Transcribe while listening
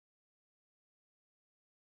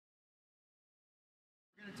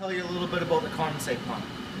I'm going to tell you a little bit about the condensate pump.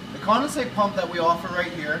 The condensate pump that we offer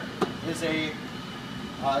right here is a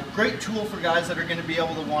great tool for guys that are going to be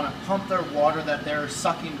able to want to pump their water that they're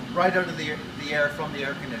sucking right out of the air from the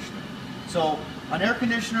air conditioner. So an air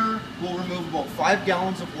conditioner will remove about 5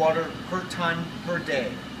 gallons of water per ton per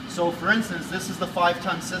day. So for instance, this is the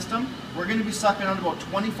 5-ton system. We're going to be sucking out about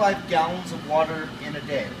 25 gallons of water in a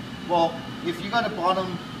day. Well, if you got a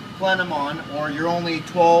bottom plenum on, or you're only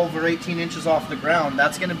 12 or 18 inches off the ground,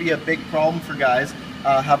 that's going to be a big problem for guys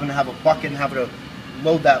having to have a bucket and having to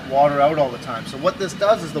load that water out all the time. So what this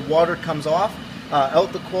does is the water comes off,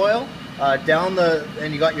 out the coil,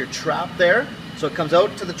 and you got your trap there. So it comes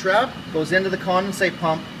out to the trap, goes into the condensate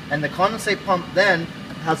pump, and the condensate pump then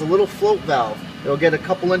has a little float valve. It'll get a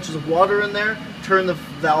couple inches of water in there, turn the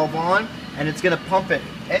valve on, and it's going to pump it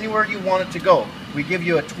anywhere you want it to go. We give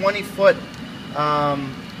you a 20-foot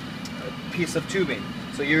piece of tubing.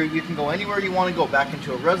 So you can go anywhere you want to go, back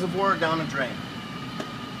into a reservoir, down a drain.